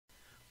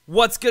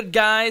What's good,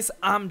 guys?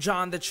 I'm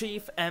Jon the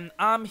Chief, and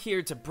I'm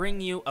here to bring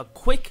you a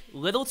quick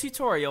little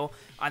tutorial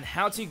on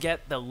how to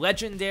get the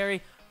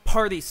legendary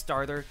party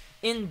starter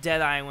in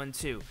Dead Island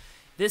 2.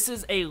 This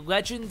is a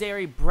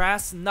legendary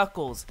brass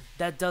knuckles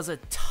that does a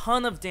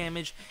ton of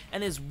damage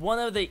and is one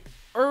of the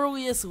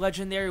earliest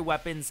legendary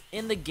weapons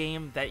in the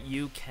game that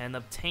you can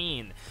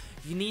obtain.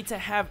 You need to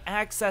have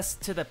access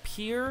to the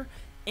pier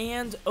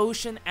and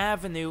Ocean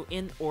Avenue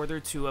in order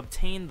to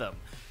obtain them.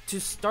 To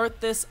start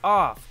this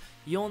off,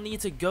 you'll need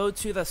to go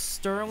to the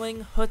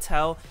Sterling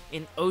Hotel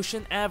in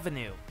Ocean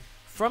Avenue.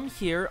 From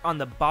here, on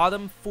the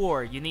bottom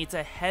floor, you need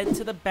to head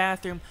to the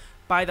bathroom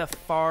by the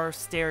far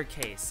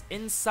staircase.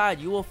 Inside,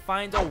 you will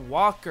find a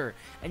walker,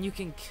 and you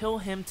can kill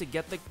him to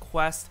get the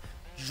quest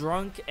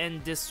Drunk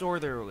and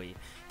Disorderly.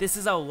 This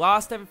is a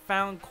lost and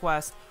found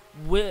quest,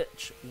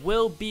 which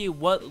will be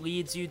what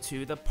leads you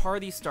to the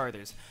party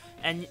starters.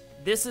 And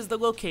this is the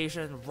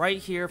location right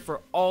here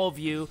for all of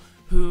you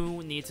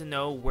who need to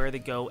know where to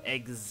go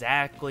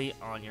exactly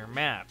on your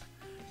map.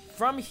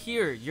 From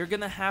here, you're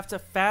gonna have to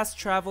fast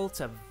travel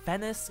to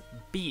Venice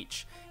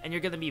Beach, and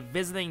you're gonna be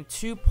visiting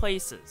two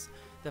places.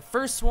 The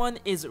first one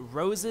is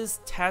Rose's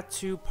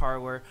Tattoo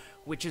Parlor,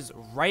 which is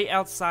right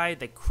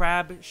outside the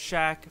Crab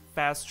Shack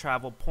fast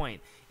travel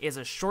point. It is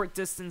a short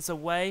distance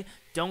away.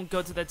 Don't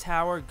go to the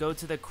tower, go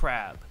to the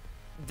crab.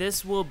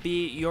 This will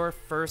be your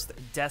first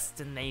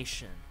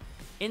destination.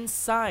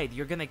 Inside,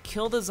 you're gonna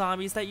kill the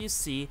zombies that you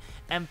see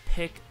and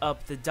pick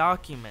up the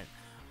document.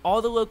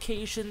 All the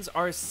locations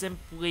are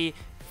simply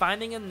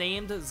finding a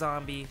named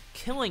zombie,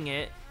 killing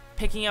it,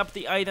 picking up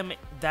the item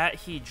that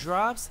he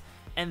drops,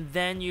 and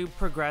then you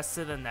progress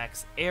to the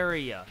next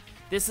area.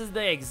 This is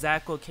the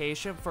exact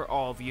location for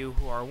all of you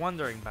who are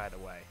wondering, by the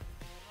way.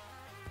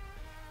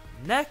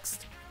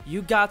 Next,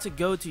 you got to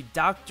go to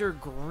Dr.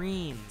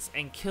 Green's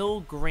and kill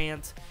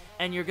Grant,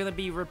 and you're gonna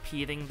be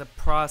repeating the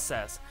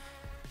process.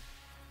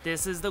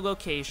 This is the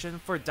location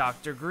for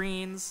Dr.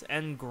 Green's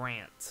and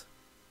Grant.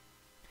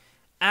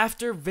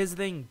 After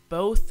visiting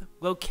both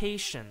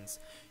locations,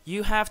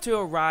 you have to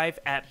arrive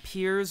at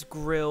Pier's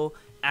Grill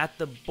at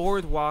the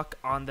boardwalk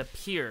on the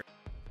pier.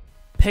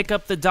 Pick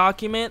up the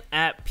document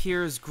at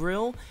Pier's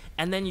Grill,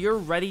 and then you're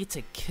ready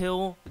to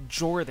kill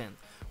Jordan.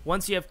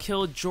 Once you have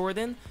killed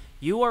Jordan,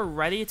 you are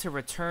ready to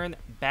return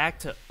back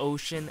to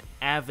Ocean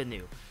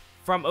Avenue.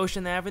 From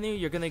Ocean Avenue,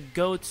 you're going to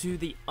go to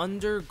the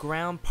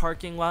underground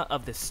parking lot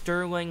of the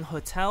Sterling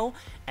Hotel,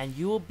 and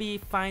you will be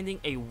finding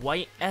a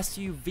white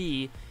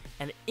SUV,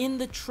 and in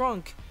the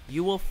trunk,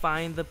 you will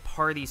find the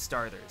party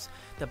starters.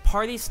 The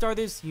party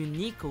starters'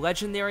 unique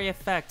legendary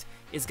effect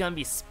is going to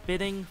be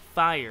spitting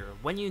fire.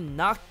 When you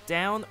knock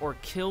down or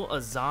kill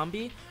a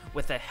zombie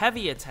with a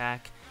heavy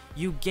attack,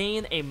 you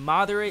gain a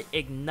moderate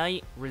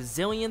ignite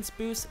resilience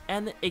boost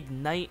and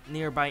ignite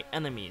nearby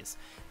enemies.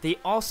 They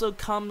also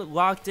come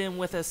locked in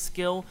with a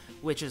skill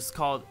which is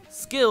called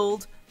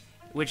Skilled,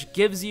 which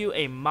gives you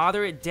a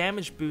moderate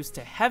damage boost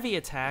to heavy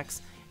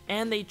attacks,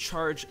 and they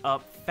charge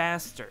up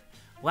faster.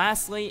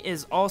 Lastly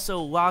is also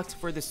locked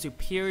for the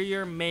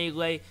Superior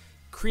Melee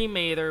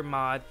Cremator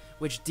mod,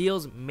 which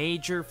deals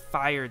major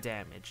fire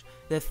damage.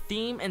 The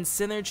theme and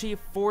synergy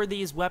for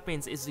these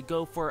weapons is to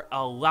go for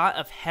a lot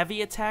of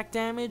heavy attack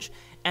damage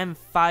and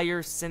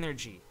fire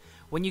synergy.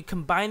 When you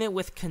combine it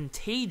with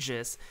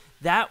Contagious,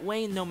 that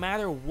way no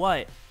matter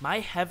what, my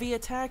heavy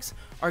attacks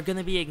are going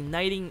to be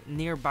igniting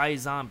nearby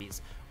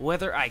zombies.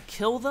 Whether I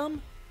kill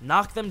them,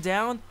 knock them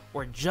down,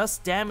 or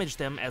just damage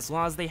them, as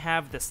long as they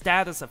have the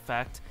status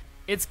effect,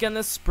 it's going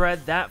to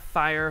spread that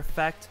fire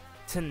effect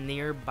to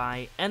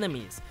nearby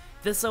enemies.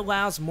 This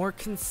allows more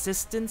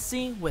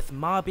consistency with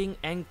mobbing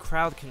and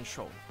crowd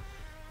control.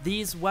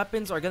 These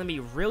weapons are going to be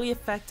really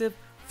effective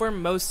for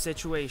most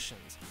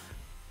situations.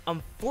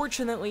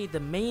 Unfortunately, the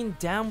main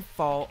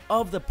downfall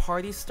of the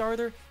party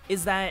starter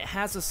is that it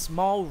has a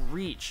small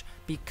reach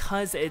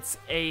because it's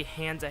a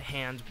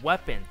hand-to-hand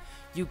weapon.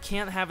 You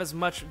can't have as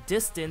much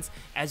distance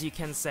as you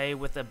can, say,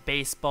 with a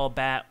baseball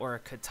bat or a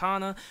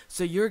katana,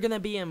 so you're going to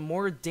be in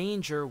more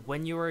danger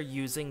when you are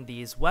using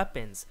these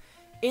weapons.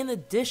 In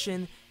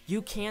addition,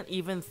 you can't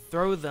even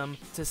throw them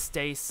to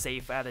stay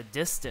safe at a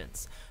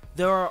distance.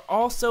 There are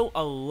also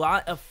a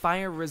lot of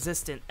fire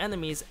resistant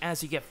enemies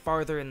as you get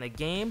farther in the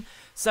game,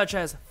 such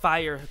as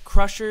fire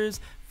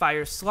crushers,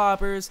 fire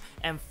slobbers,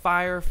 and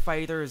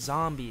firefighter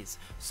zombies,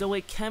 so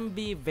it can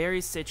be very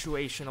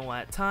situational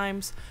at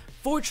times.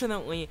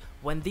 Fortunately,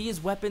 when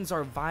these weapons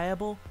are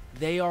viable,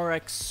 they are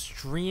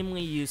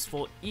extremely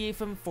useful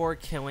even for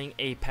killing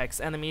Apex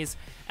enemies,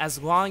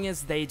 as long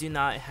as they do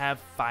not have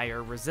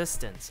fire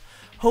resistance.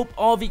 Hope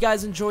all of you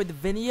guys enjoyed the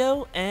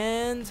video,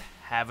 and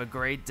have a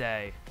great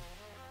day.